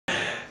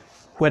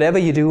whatever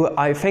you do,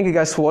 I thank you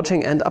guys for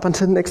watching, and up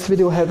until the next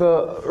video, have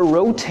a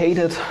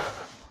rotated,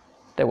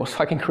 that was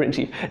fucking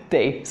cringy,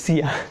 day. See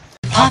ya.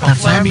 Papa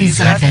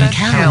Flammy's Advent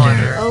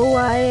Calendar.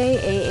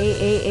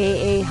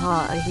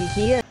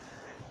 Here.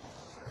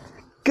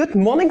 Good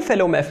morning,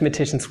 fellow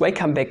mathematicians.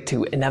 Welcome back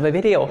to another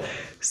video.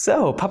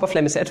 So, Papa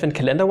Flammy's Advent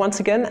Calendar once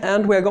again,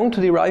 and we're going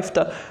to derive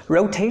the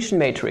rotation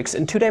matrix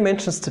in 2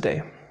 dimensions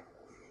today.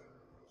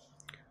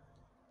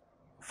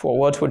 For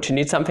what would you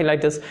need something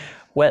like this?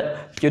 Well,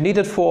 you need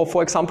it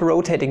for example,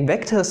 rotating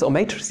vectors or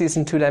matrices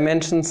in 2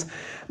 dimensions,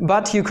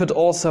 but you could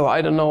also,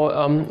 I don't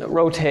know,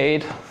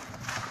 rotate,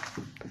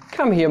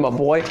 come here my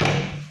boy,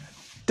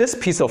 this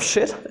piece of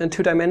shit in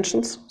 2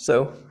 dimensions,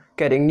 so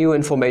getting new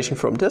information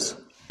from this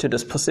to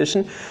this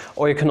position,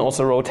 or you can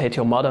also rotate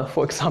your mother,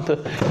 for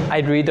example. I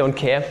really don't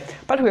care,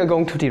 but we are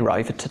going to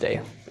derive it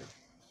today,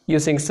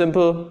 using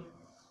simple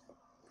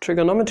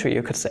trigonometry,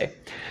 you could say.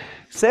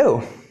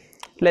 So,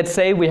 let's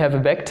say we have a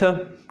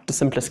vector, the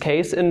simplest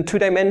case, in 2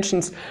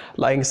 dimensions,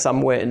 lying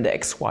somewhere in the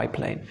xy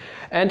plane.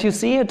 And you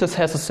see this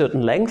has a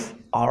certain length,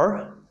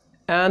 r,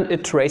 and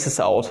it traces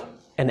out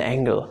an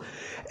angle.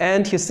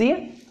 And you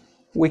see,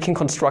 we can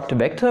construct a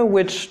vector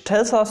which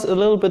tells us a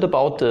little bit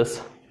about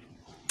this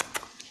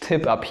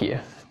tip up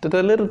here,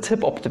 the little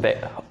tip of the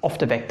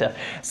vector.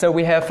 So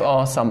we have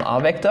some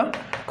r vector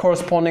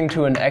corresponding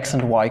to an x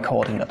and y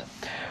coordinate.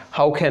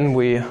 How can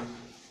we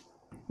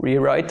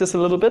rewrite this a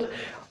little bit?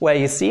 Well,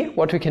 you see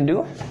what we can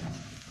do?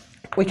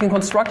 We can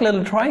construct a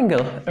little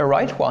triangle, a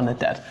right one at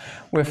that,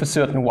 with a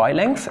certain y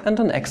length and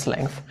an x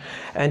length.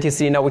 And you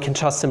see, now we can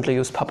just simply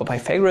use Papa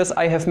Pythagoras.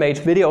 I have made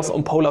videos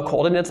on polar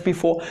coordinates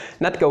before,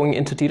 not going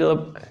into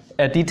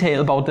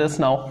detail about this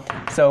now.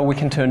 So we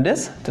can turn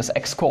this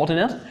x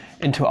coordinate,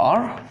 into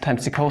r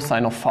times the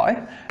cosine of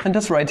phi, and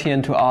this right here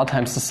into r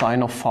times the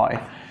sine of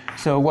phi.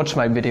 So watch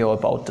my video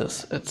about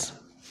this. It's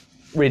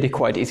really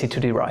quite easy to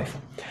derive.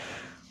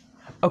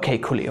 Okay,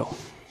 coolio.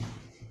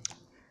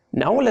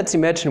 Now let's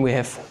imagine we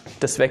have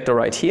this vector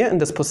right here in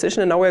this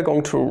position, and now we're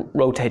going to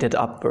rotate it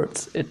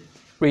upwards. It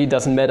really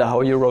doesn't matter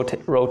how you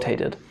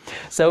rotate it.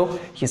 So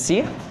you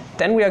see,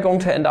 then we are going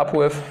to end up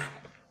with,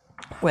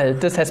 well,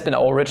 this has been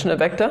our original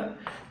vector,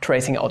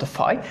 tracing out a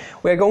phi.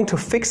 We're going to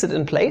fix it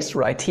in place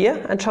right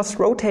here and just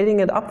rotating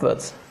it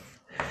upwards.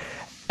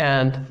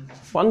 And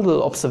one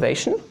little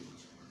observation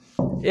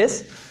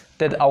is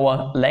that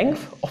our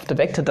length of the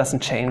vector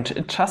doesn't change.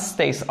 It just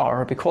stays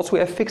r. Because we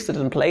have fixed it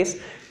in place,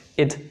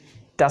 it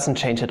doesn't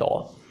change at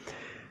all.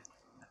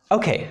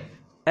 Okay,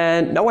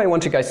 and now I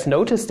want you guys to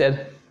notice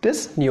that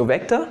this new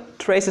vector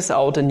traces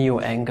out a new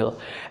angle.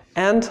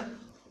 And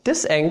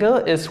this angle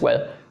is,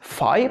 well,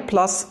 phi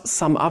plus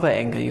some other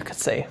angle, you could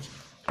say.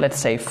 Let's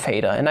say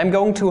theta. And I'm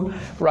going to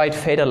write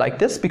theta like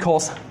this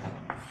because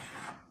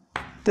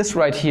this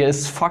right here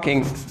is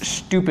fucking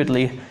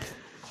stupid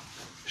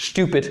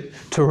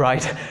to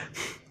write.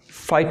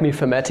 Fight me,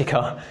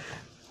 Mathematica.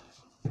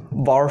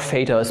 Var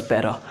theta is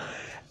better.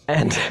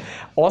 And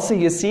also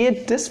you see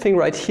it, this thing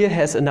right here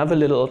has another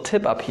little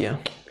tip up here.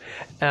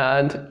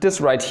 And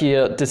this right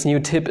here, this new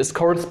tip is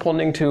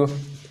corresponding to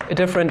a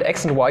different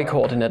x and y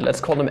coordinate. Let's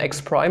call them x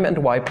prime and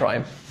y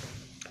prime.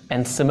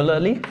 And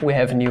similarly, we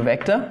have a new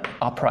vector,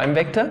 r prime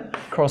vector,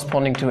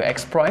 corresponding to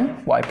x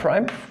prime, y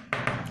prime.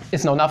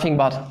 It's now nothing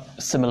but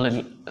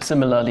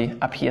similarly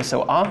up here.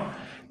 So r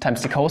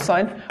times the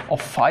cosine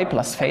of phi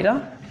plus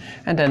theta,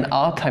 and then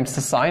r times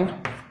the sine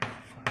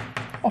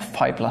of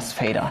phi plus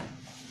theta.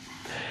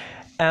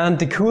 And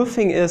the cool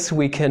thing is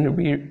we can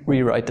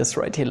rewrite this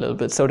right here a little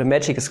bit. So the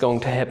magic is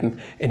going to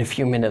happen in a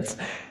few minutes.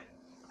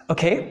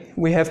 Okay,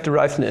 we have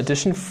derived an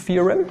addition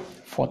theorem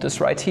for this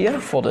right here,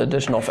 for the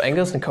addition of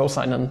angles and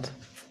cosine and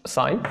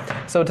sine.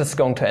 So this is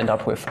going to end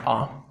up with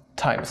r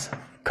times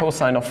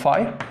cosine of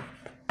phi,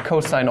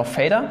 cosine of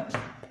theta,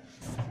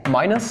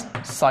 minus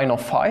sine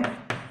of phi,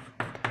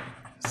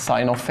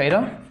 sine of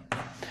theta.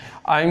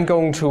 I'm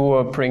going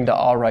to bring the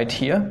r right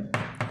here.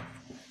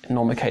 In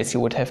normal case you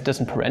would have this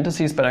in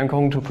parentheses, but I'm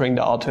going to bring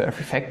the r to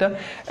every factor.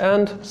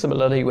 And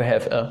similarly we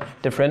have a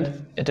different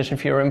addition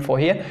theorem for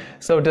here.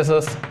 So this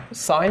is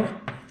sine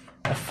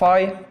of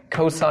phi,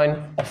 cosine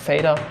of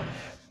theta,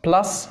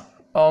 plus,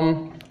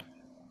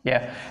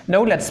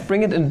 let's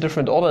bring it in a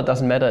different order, it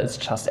doesn't matter, it's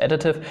just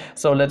additive.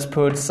 So let's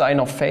put sine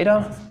of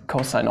theta,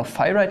 cosine of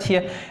phi right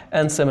here,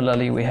 and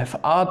similarly we have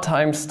r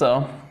times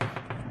the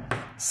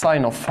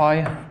sine of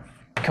phi,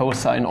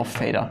 cosine of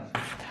theta.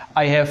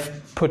 I have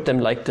put them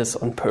like this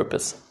on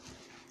purpose.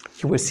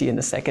 You will see in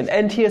a second.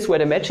 And here's where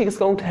the magic is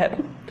going to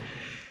happen.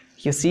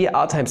 You see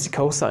r times the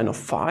cosine of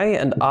phi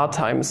and r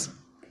times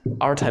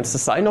the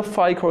sine of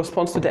phi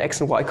corresponds to the x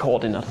and y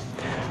coordinate.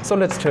 So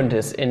let's turn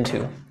this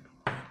into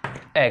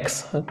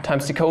x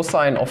times the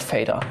cosine of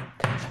theta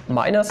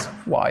minus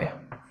y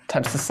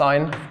times the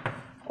sine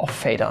of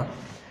theta,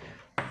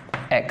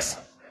 x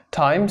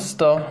times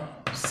the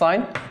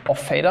sine of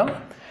theta,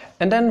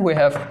 and then we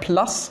have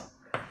plus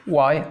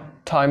y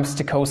times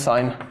the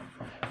cosine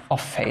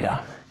of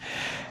theta.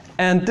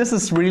 And this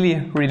is really,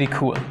 really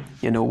cool.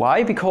 You know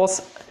why?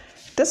 Because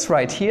this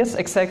right here is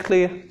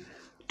exactly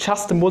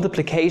just the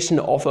multiplication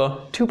of a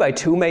 2 by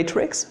 2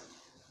 matrix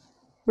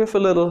with a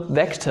little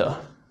vector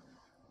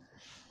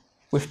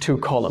with 2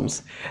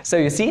 columns. So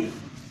you see,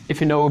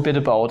 if you know a bit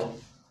about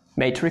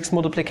matrix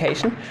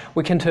multiplication,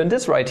 we can turn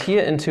this right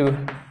here into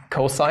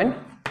cosine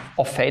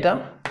of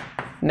theta,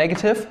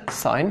 negative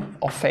sine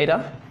of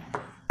theta,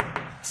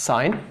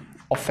 sine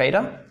of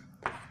theta,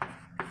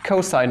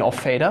 cosine of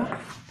theta,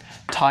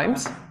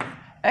 times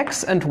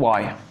x and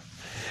y.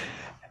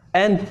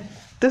 And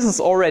this is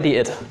already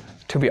it,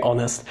 to be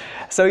honest.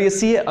 So you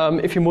see,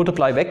 if you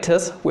multiply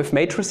vectors with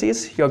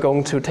matrices, you're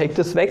going to take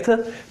this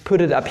vector,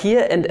 put it up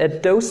here, and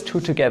add those two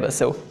together.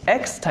 So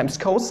x times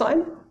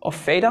cosine of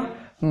theta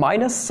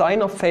minus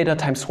sine of theta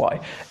times y.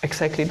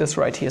 Exactly this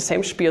right here,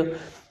 same spiel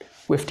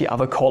with the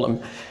other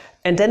column.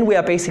 And then we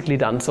are basically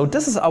done. So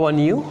this is our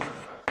new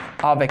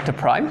r vector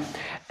prime,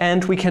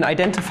 and we can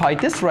identify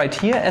this right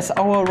here as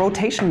our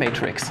rotation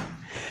matrix.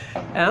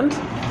 And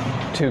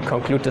to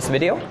conclude this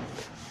video,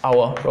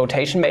 our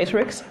rotation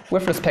matrix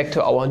with respect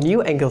to our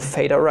new angle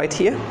theta right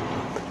here,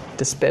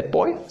 this bad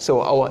boy,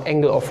 so our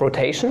angle of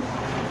rotation,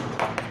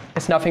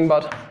 is nothing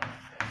but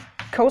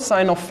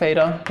cosine of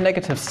theta,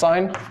 negative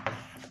sine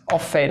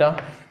of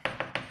theta,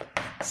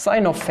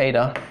 sine of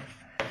theta,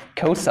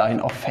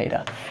 cosine of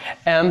theta.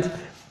 And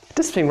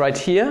this thing right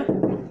here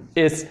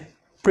is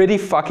pretty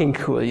fucking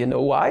cool. You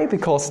know why?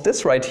 Because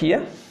this right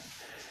here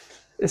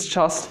is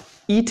just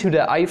e to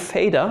the I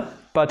theta,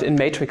 but in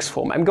matrix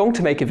form. I'm going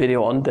to make a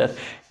video on that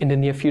in the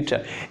near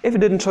future. If you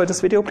did enjoy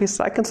this video, please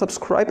like and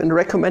subscribe and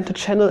recommend the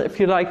channel if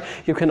you like.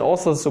 You can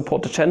also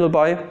support the channel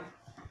by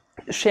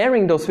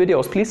sharing those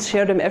videos. Please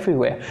share them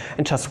everywhere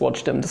and just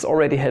watch them. This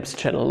already helps the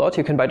channel a lot.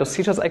 You can buy those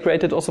t-shirts I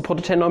created or support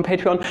the channel on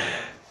Patreon.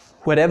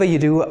 Whatever you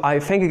do, I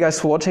thank you guys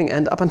for watching,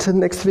 and up until the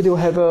next video,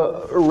 have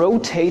a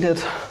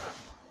rotated,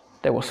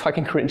 that was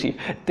fucking cringy,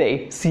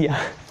 day. See ya.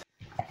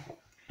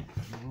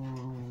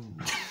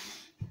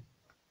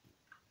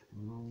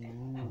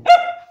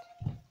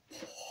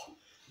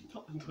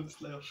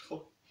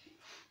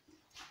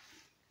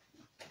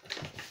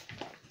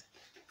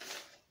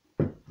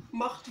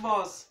 Macht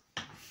was!